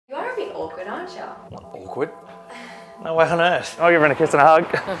awkward, aren't you? Not awkward. No way on earth. I'll give her a kiss and a hug.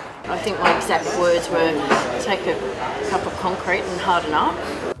 I think my exact words were, take a cup of concrete and harden up.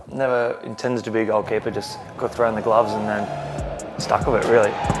 Never intended to be a goalkeeper, just got thrown the gloves and then stuck with it, really.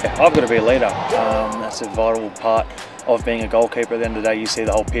 Yeah, I've got to be a leader. That's a vital part of being a goalkeeper. At the end of the day, you see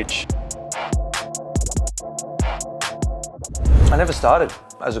the whole pitch. I never started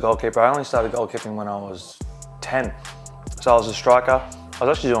as a goalkeeper. I only started goalkeeping when I was 10. So I was a striker. I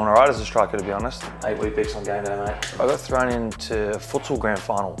was actually doing all right as a striker, to be honest. 8 Weet-Bix on game day, mate. I got thrown into a futsal grand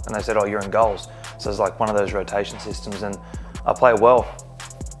final and they said, oh, you're in goals. So it's like one of those rotation systems and I played well.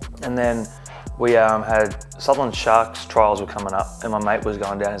 And then we had Sutherland Sharks trials were coming up and my mate was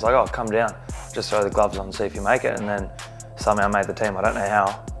going down. He's like, oh, come down, just throw the gloves on and see if you make it. And then somehow made the team. I don't know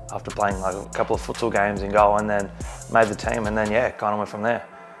how, after playing like a couple of futsal games in goal, and then made the team, and then yeah, kind of went from there.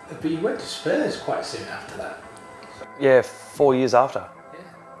 But you went to Spurs quite soon after that. Yeah, 4 years after.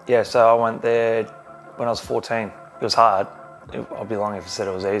 Yeah, so I went there when I was 14. It was hard. I'd be lying if I said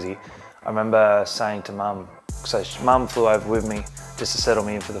it was easy. I remember saying to Mum, so Mum flew over with me just to settle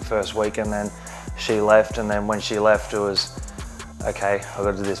me in for the first week, and then she left, and then when she left it was, okay, I've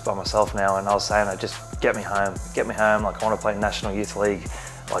got to do this by myself now, and I was saying, just get me home, like I want to play National Youth League,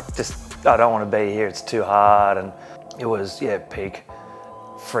 like just, I don't want to be here, it's too hard. And it was, yeah, peak.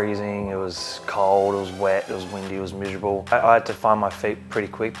 Freezing, it was cold, it was wet, it was windy, it was miserable. I had to find my feet pretty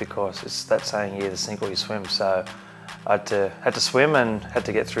quick because it's that saying, you either sink or you swim. So I had to swim and had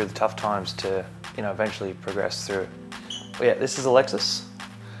to get through the tough times to, you know, eventually progress through. But yeah, this is Alexis.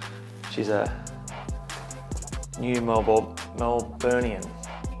 She's a new Melbourneian.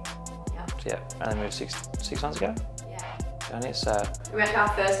 Yep. So yeah, only moved six months ago. Yeah. So We went to our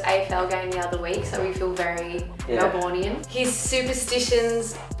first AFL game the other week, so we feel very Melbourneian. His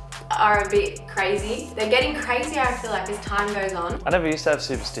superstitions are a bit crazy. They're getting crazier, I feel like, as time goes on. I never used to have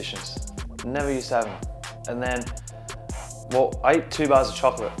superstitions. Never used to have them. And then, well, I ate 2 bars of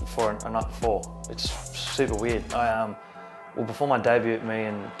chocolate a night before. It's super weird. Well, before my debut, me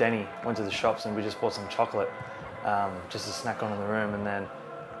and Denny went to the shops and we just bought some chocolate just to snack on in the room, and then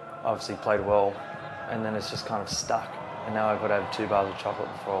obviously played well, and then it's just kind of stuck. And now I've got to have 2 bars of chocolate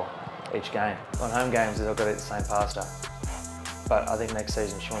before each game. On home games, I've got to eat the same pasta. But I think next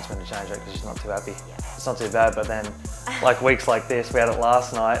season she wants me to change it because she's not too happy. Yeah. It's not too bad, but then like weeks like this, we had it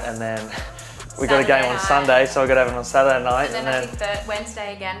last night, and then we got a game on Sunday, so I got to have it on Saturday night. And then I think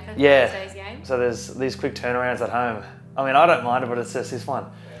Wednesday again for Thursday's game. So there's these quick turnarounds at home. I mean, I don't mind it, but it's just this one.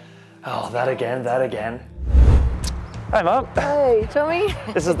 Oh, that again, that again. Hey, Mum. Hey, Tommy.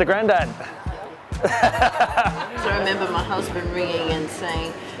 This is the granddad. So I remember my husband ringing and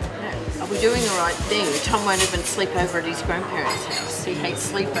saying, are we doing the right thing? Tom won't even sleep over at his grandparents' house. He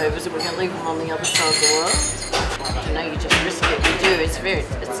hates sleepovers, and we're going to leave him on the other side of the world. You know, you just risk it. You do.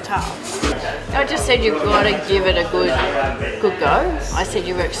 It's tough. I just said you've got to give it a good go. I said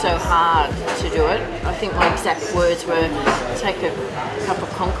you worked so hard to do it. I think my exact words were, take a cup of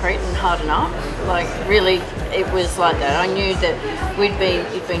concrete and harden up. Like really, it was like that. I knew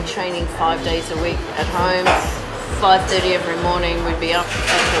that you'd been training 5 days a week at home. 5:30 every morning, we'd be up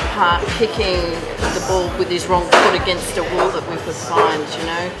at the park kicking the ball with his wrong foot against a wall that we could find, you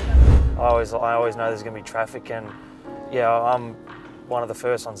know. I always know there's going to be traffic, and yeah, I'm one of the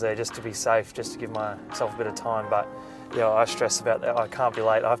first ones there just to be safe, just to give myself a bit of time. But yeah, I stress about that. I can't be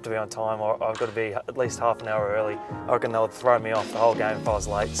late. I have to be on time, or I've got to be at least half an hour early. I reckon they'll throw me off the whole game if I was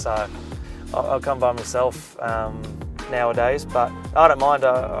late. So I'll come by myself nowadays, but I don't mind.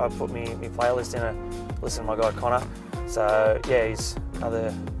 I put my playlist in listen to my guy Connor. So yeah, he's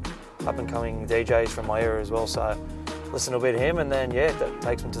another up-and-coming DJs from my era as well. So listen to a bit of him, and then yeah, that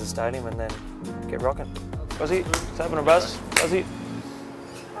takes me to the stadium, and then get rocking. Buzzy, what's happening, Buzz? Buzzy.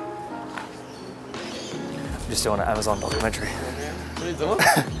 I'm just doing an Amazon documentary. What are you doing?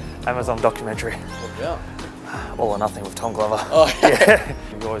 Amazon documentary. What about? All or Nothing with Tom Glover. Oh yeah.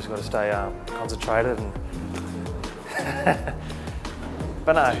 You've always got to stay concentrated and.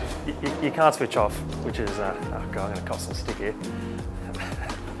 But no, you can't switch off, which is, oh God, I'm going to cost some stick here.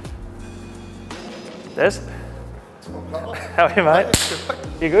 Des? How are you, mate?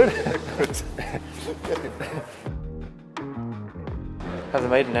 You good? Have the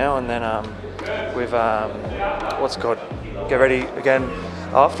meeting now, and then we've, what's it called? Get ready again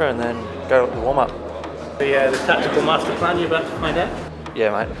after, and then go to the warm-up. The tactical master plan you're about to find out?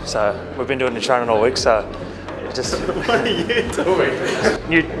 Yeah, mate. So we've been doing the training all week, so just what are you doing?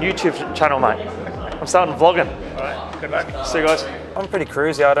 New YouTube channel, mate. I'm starting vlogging. Alright, good luck. See you guys. I'm pretty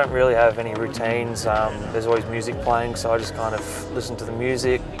cruisy. I don't really have any routines. There's always music playing, so I just kind of listen to the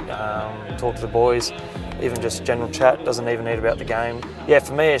music, talk to the boys, even just general chat. Doesn't even need about the game. Yeah,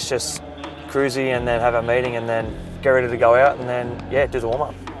 for me, it's just cruisy and then have our meeting and then get ready to go out and then, yeah, do the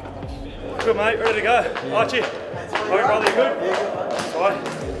warm-up. Good, mate. Ready to go. Archie. Alright, brother, you good? That's all right.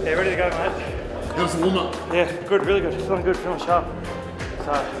 Yeah, ready to go, mate. How's the warm-up? Yeah, good, really good. Feeling good, feeling sharp.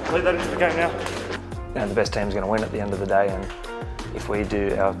 So, lead that into the game now. You know, the best team's going to win at the end of the day, and if we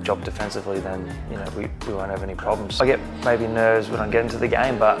do our job defensively, then you know we won't have any problems. I get maybe nerves when I get into the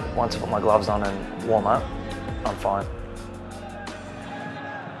game, but once I put my gloves on and warm up, I'm fine.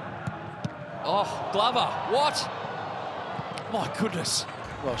 Oh, Glover, what? My goodness.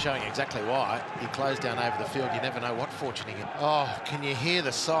 Well, showing exactly why. He closed down over the field. You never know what fortune he can. Oh, can you hear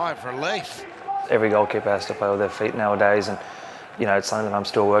the sigh of relief? Every goalkeeper has to play with their feet nowadays, and you know it's something that I'm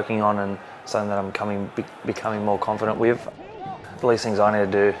still working on and something that I'm becoming more confident with. The least things I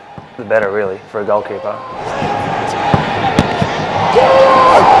need to do, the better really for a goalkeeper.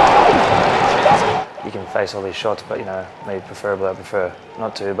 You can face all these shots, but you know, me preferably I prefer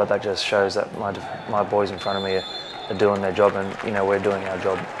not to. But that just shows that my boys in front of me are doing their job, and you know we're doing our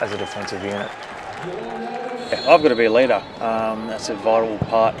job as a defensive unit. I've got to be a leader. That's a vital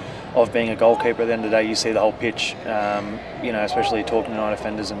part of being a goalkeeper. At the end of the day, you see the whole pitch. You know, especially talking to night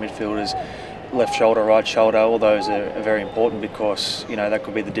defenders and midfielders, left shoulder, right shoulder. All those are very important because you know that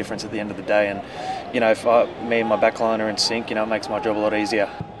could be the difference at the end of the day. And you know, if me and my backline are in sync, you know, it makes my job a lot easier.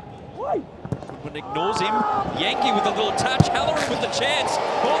 Goodwin ignores him. Yankee with a little touch. Halloran with the chance.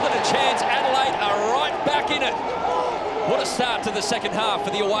 More than a chance. Adelaide are right back in it. What a start to the second half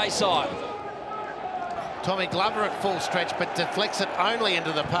for the away side. Tommy Glover at full stretch, but deflects it only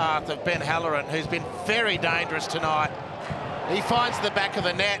into the path of Ben Halloran, who's been very dangerous tonight. He finds the back of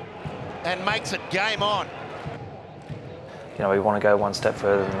the net and makes it game on. You know, we want to go one step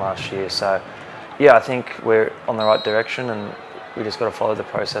further than last year. So, yeah, I think we're on the right direction, and we just got to follow the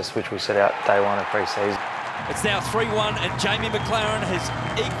process which we set out day one of pre-season. It's now 3-1 and Jamie McLaren has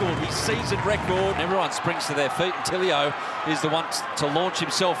equalled his season record. Everyone springs to their feet and Tillio is the one to launch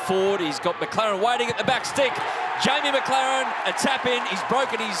himself forward. He's got McLaren waiting at the back stick. Jamie McLaren, a tap in. He's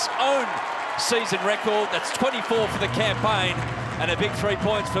broken his own season record. That's 24 for the campaign and a big 3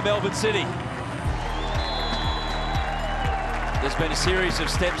 points for Melbourne City. There's been a series of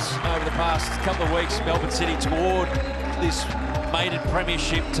steps over the past couple of weeks. Melbourne City toward this maiden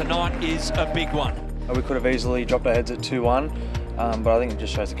premiership. Tonight is a big one. We could have easily dropped our heads at 2-1, but I think it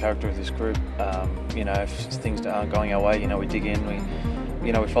just shows the character of this group. You know, if things aren't going our way, you know, we dig in,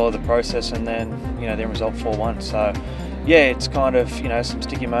 we follow the process, and then, you know, the end result 4-1. So, yeah, it's kind of, you know, some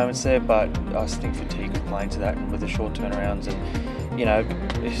sticky moments there, but I think fatigue could play into that with the short turnarounds, and, you know,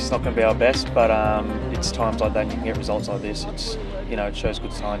 it's not going to be our best, but it's times like that and you can get results like this. It's, you know, it shows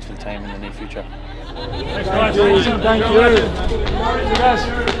good signs for the team in the near future. Thanks, guys. Thank you.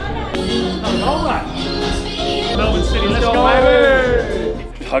 Melbourne City, let's go,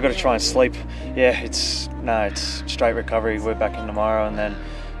 baby! I got to try and sleep. Yeah, it's straight recovery. We're back in tomorrow and then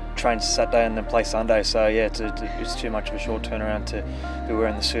train Saturday and then play Sunday. So yeah, it's too much of a short turnaround to be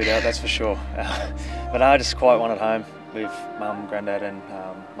wearing the suit out, that's for sure. But I just quiet one at home with mum, granddad and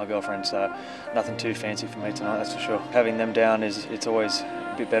my girlfriend, so nothing too fancy for me tonight, that's for sure. Having them down it's always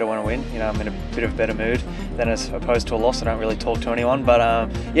a bit better when I win. You know, I'm in a bit of a better mood than as opposed to a loss. I don't really talk to anyone, but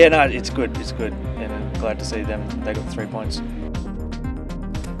yeah, no, it's good, and I'm glad to see them. They got 3 points.